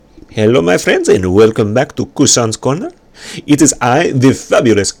Hello my friends and welcome back to Kuson's Corner. It is I, the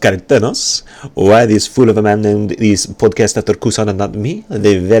fabulous Cartenos. Why this fool of a man named this podcast after Kuson and not me,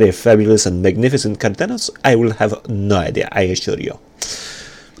 the very fabulous and magnificent Cartenos, I will have no idea, I assure you.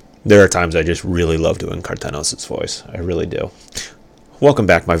 There are times I just really love doing Cartenos' voice, I really do. Welcome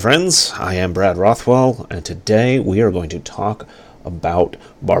back my friends, I am Brad Rothwell, and today we are going to talk about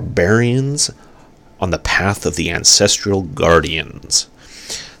barbarians on the path of the Ancestral Guardians.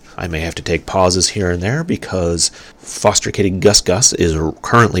 I may have to take pauses here and there because foster kitty Gus Gus is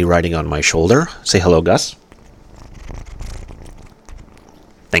currently riding on my shoulder. Say hello, Gus.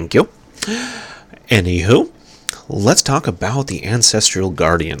 Thank you. Anywho, let's talk about the Ancestral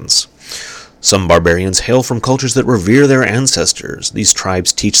Guardians. Some barbarians hail from cultures that revere their ancestors. These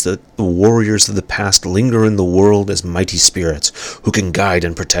tribes teach that the warriors of the past linger in the world as mighty spirits who can guide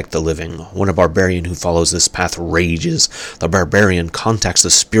and protect the living. When a barbarian who follows this path rages, the barbarian contacts the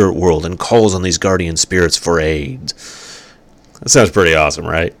spirit world and calls on these guardian spirits for aid. That sounds pretty awesome,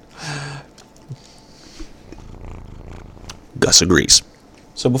 right? Gus agrees.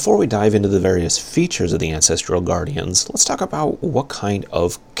 So before we dive into the various features of the Ancestral Guardians, let's talk about what kind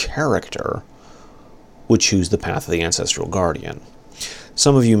of character would choose the path of the Ancestral Guardian.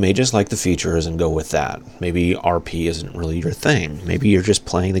 Some of you may just like the features and go with that. Maybe RP isn't really your thing. Maybe you're just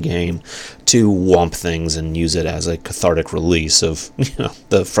playing the game to whomp things and use it as a cathartic release of,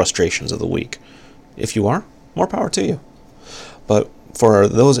 the frustrations of the week. If you are, more power to you. But for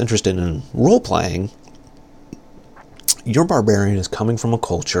those interested in role-playing, your barbarian is coming from a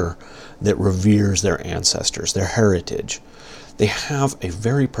culture that reveres their ancestors, their heritage. They have a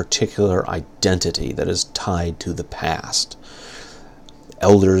very particular identity that is tied to the past.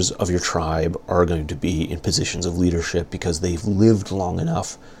 Elders of your tribe are going to be in positions of leadership because they've lived long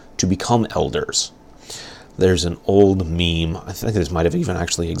enough to become elders. There's an old meme, I think this might have even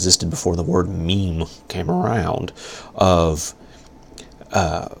actually existed before the word meme came around, of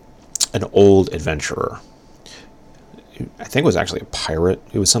an old adventurer. I think it was actually a pirate.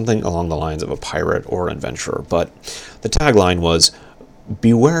 It was something along the lines of a pirate or an adventurer. But the tagline was,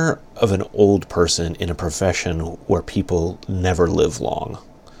 beware of an old person in a profession where people never live long.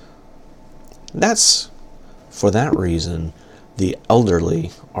 For that reason, the elderly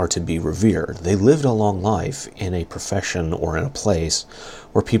are to be revered. They lived a long life in a profession or in a place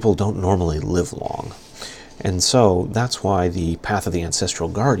where people don't normally live long. And so that's why the path of the Ancestral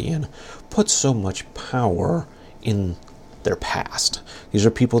Guardian puts so much power in their past. These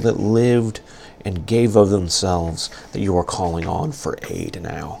are people that lived and gave of themselves that you are calling on for aid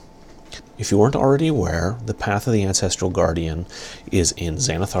now. If you weren't already aware, the path of the Ancestral Guardian is in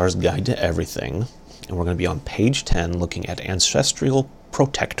Xanathar's Guide to Everything, and we're going to be on page 10 looking at Ancestral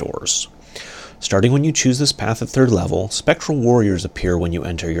Protectors. Starting when you choose this path at 3rd level, spectral warriors appear when you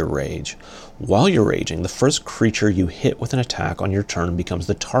enter your rage. While you're raging, the first creature you hit with an attack on your turn becomes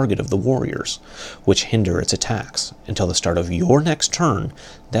the target of the warriors, which hinder its attacks. Until the start of your next turn,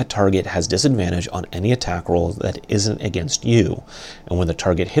 that target has disadvantage on any attack roll that isn't against you, and when the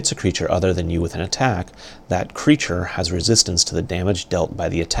target hits a creature other than you with an attack, that creature has resistance to the damage dealt by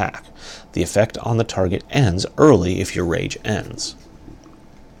the attack. The effect on the target ends early if your rage ends.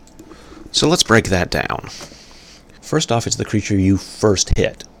 So let's break that down. First off, it's the creature you first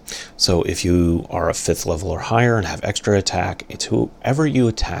hit. So if you are a 5th level or higher and have extra attack, it's whoever you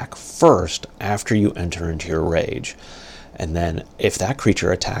attack first after you enter into your rage. And then if that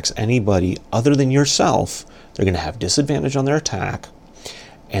creature attacks anybody other than yourself, they're going to have disadvantage on their attack,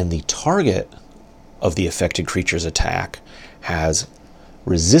 and the target of the affected creature's attack has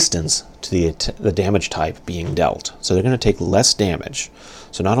resistance to the damage type being dealt. So they're going to take less damage.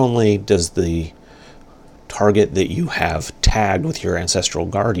 So not only does the target that you have tagged with your Ancestral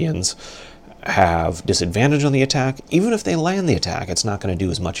Guardians have disadvantage on the attack, even if they land the attack, it's not going to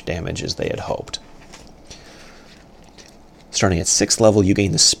do as much damage as they had hoped. Starting at 6th level, you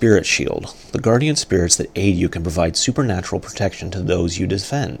gain the Spirit Shield. The guardian spirits that aid you can provide supernatural protection to those you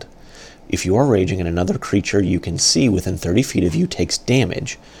defend. If you are raging and another creature you can see within 30 feet of you takes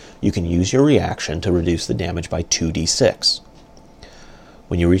damage, you can use your reaction to reduce the damage by 2d6.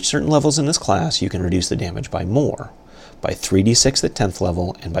 When you reach certain levels in this class, you can reduce the damage by more, by 3d6 at 10th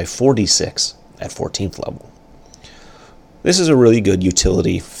level and by 4d6 at 14th level. This is a really good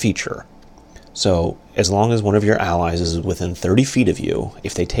utility feature. So as long as one of your allies is within 30 feet of you,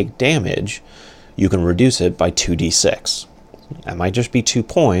 if they take damage, you can reduce it by 2d6. That might just be 2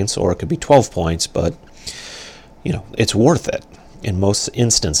 points, or it could be 12 points, but it's worth it in most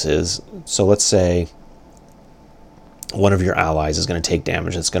instances. So let's say one of your allies is going to take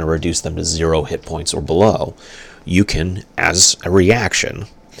damage that's going to reduce them to 0 hit points or below. You can, as a reaction,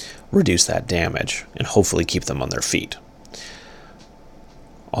 reduce that damage and hopefully keep them on their feet.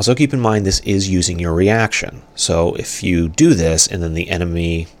 Also keep in mind this is using your reaction. So if you do this and then the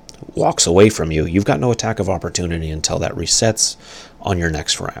enemy walks away from you, you've got no attack of opportunity until that resets on your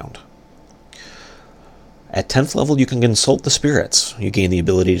next round. At 10th level, you can consult the spirits. You gain the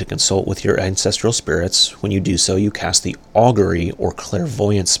ability to consult with your ancestral spirits. When you do so, you cast the augury or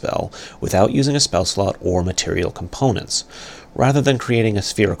clairvoyance spell without using a spell slot or material components. Rather than creating a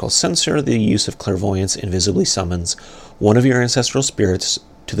spherical sensor, the use of clairvoyance invisibly summons one of your ancestral spirits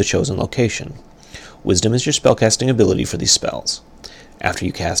to the chosen location. Wisdom is your spellcasting ability for these spells. After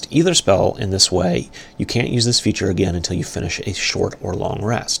you cast either spell in this way, you can't use this feature again until you finish a short or long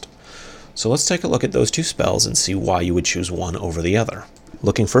rest. So let's take a look at those two spells and see why you would choose one over the other.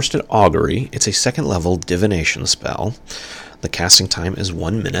 Looking first at Augury, it's a 2nd level divination spell. The casting time is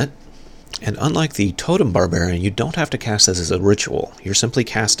 1 minute, and unlike the Totem Barbarian, you don't have to cast this as a ritual. You're simply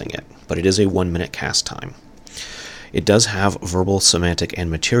casting it, but it is a 1 minute cast time. It does have verbal, semantic, and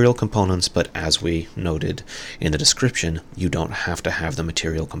material components, but as we noted in the description, you don't have to have the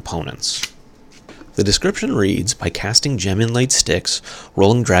material components. The description reads, by casting gem-inlaid sticks,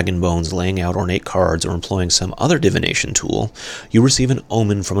 rolling dragon bones, laying out ornate cards, or employing some other divination tool, you receive an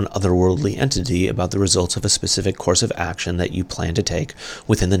omen from an otherworldly entity about the results of a specific course of action that you plan to take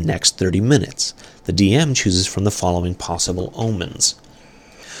within the next 30 minutes. The DM chooses from the following possible omens.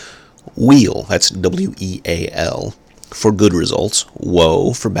 Wheel, that's W-E-A-L, for good results,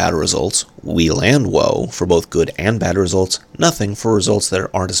 woe for bad results, wheel and woe for both good and bad results, nothing for results that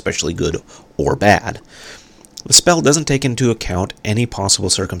aren't especially good or bad. The spell doesn't take into account any possible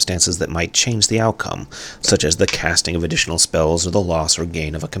circumstances that might change the outcome, such as the casting of additional spells or the loss or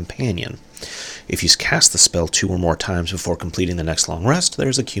gain of a companion. If you cast the spell 2 or more times before completing the next long rest,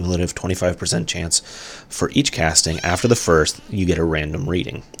 there's a cumulative 25% chance for each casting. After the first, you get a random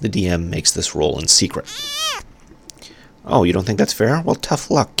reading. The DM makes this roll in secret. Oh, you don't think that's fair? Well,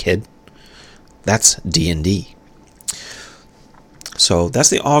 tough luck, kid. That's D&D. So that's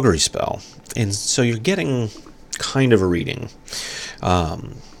the augury spell. And so you're getting kind of a reading.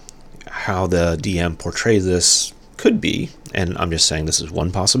 How the DM portrays this could be, and I'm just saying this is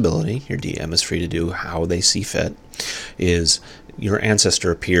one possibility, your DM is free to do how they see fit, is your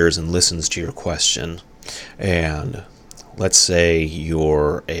ancestor appears and listens to your question. And let's say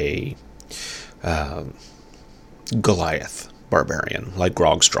you're a Goliath barbarian, like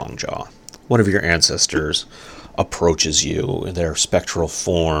Grog Strongjaw. One of your ancestors approaches you in their spectral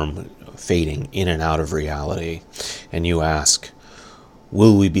form, fading in and out of reality, and you ask,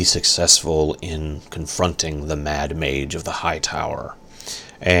 will we be successful in confronting the Mad Mage of the High Tower?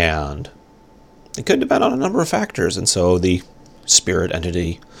 And it could depend on a number of factors, and so the spirit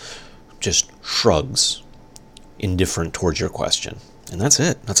entity just shrugs, indifferent towards your question. And that's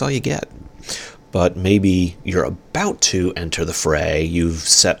it. That's all you get. But maybe you're about to enter the fray, you've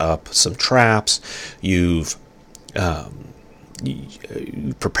set up some traps, you've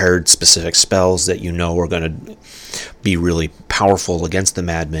prepared specific spells that you know are going to be really powerful against the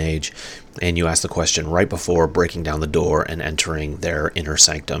Mad Mage, and you ask the question right before breaking down the door and entering their inner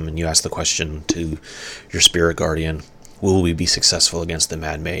sanctum, and you ask the question to your spirit guardian, will we be successful against the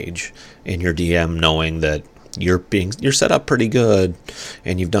Mad Mage? And your DM, knowing that you're set up pretty good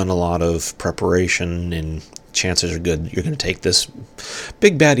and you've done a lot of preparation and chances are good you're going to take this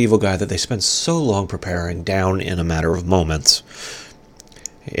big bad evil guy that they spent so long preparing down in a matter of moments.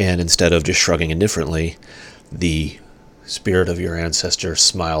 And instead of just shrugging indifferently, the spirit of your ancestor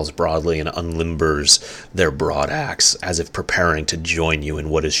smiles broadly and unlimbers their broad axe as if preparing to join you in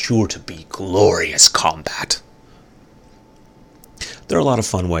what is sure to be glorious combat. There are a lot of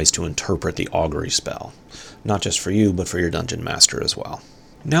fun ways to interpret the augury spell. Not just for you, but for your dungeon master as well.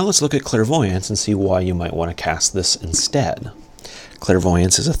 Now let's look at clairvoyance and see why you might want to cast this instead.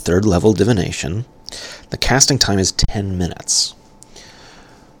 Clairvoyance is a 3rd level divination. The casting time is 10 minutes.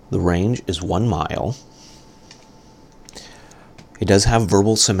 The range is 1 mile. It does have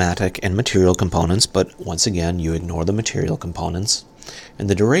verbal, somatic, and material components, but once again, you ignore the material components. And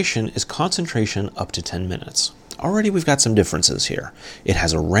the duration is concentration up to 10 minutes. Already we've got some differences here. It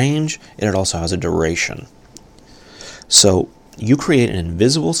has a range, and it also has a duration. So you create an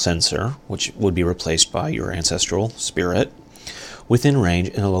invisible sensor, which would be replaced by your ancestral spirit, within range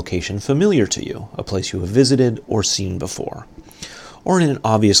in a location familiar to you, a place you have visited or seen before, or in an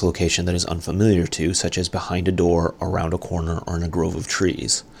obvious location that is unfamiliar to you, such as behind a door, around a corner, or in a grove of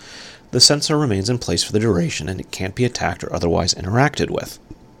trees. The sensor remains in place for the duration, and it can't be attacked or otherwise interacted with.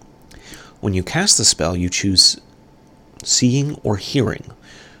 When you cast the spell, you choose seeing or hearing.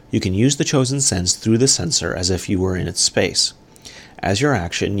 You can use the chosen sense through the sensor as if you were in its space. As your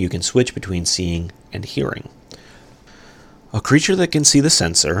action, you can switch between seeing and hearing. A creature that can see the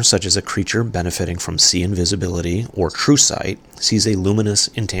sensor, such as a creature benefiting from see invisibility or true sight, sees a luminous,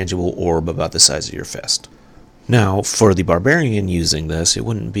 intangible orb about the size of your fist. Now, for the Barbarian using this, it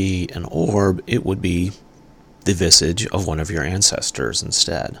wouldn't be an orb, it would be the visage of one of your ancestors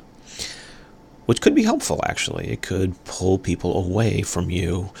instead. Which could be helpful, actually. It could pull people away from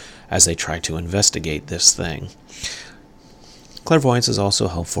you as they try to investigate this thing. Clairvoyance is also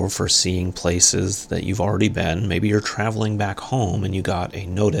helpful for seeing places that you've already been. Maybe you're traveling back home and you got a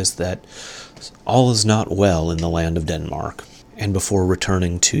notice that all is not well in the land of Denmark. And before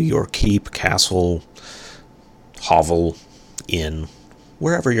returning to your keep, castle, hovel, inn,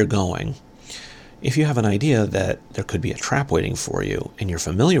 wherever you're going, if you have an idea that there could be a trap waiting for you and you're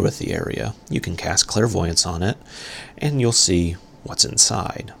familiar with the area, you can cast clairvoyance on it and you'll see what's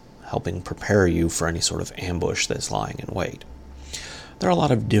inside, helping prepare you for any sort of ambush that's lying in wait. There are a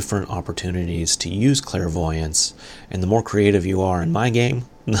lot of different opportunities to use clairvoyance, and the more creative you are in my game,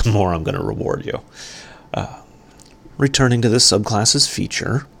 the more I'm going to reward you. Returning to the subclass's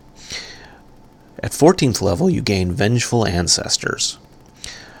feature, at 14th level you gain Vengeful Ancestors.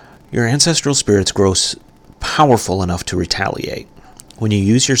 Your ancestral spirits grow powerful enough to retaliate. When you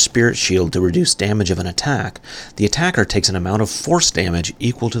use your spirit shield to reduce damage of an attack, the attacker takes an amount of force damage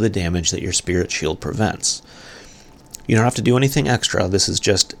equal to the damage that your spirit shield prevents. You don't have to do anything extra. This is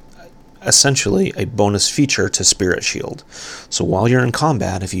just essentially a bonus feature to Spirit Shield. So while you're in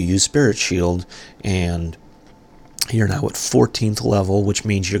combat, if you use Spirit Shield and you're now at 14th level, which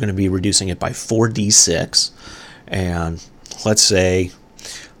means you're going to be reducing it by 4d6, and let's say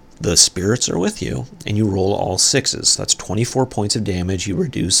the spirits are with you and you roll all sixes. That's 24 points of damage you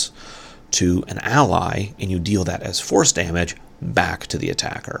reduce to an ally, and you deal that as force damage back to the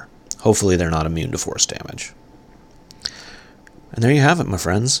attacker. Hopefully they're not immune to force damage. And there you have it, my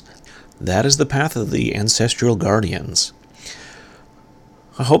friends. That is the path of the Ancestral Guardians.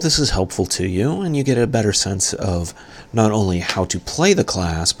 I hope this is helpful to you, and you get a better sense of not only how to play the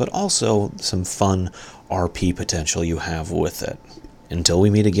class, but also some fun RP potential you have with it. Until we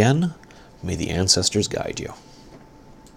meet again, may the Ancestors guide you.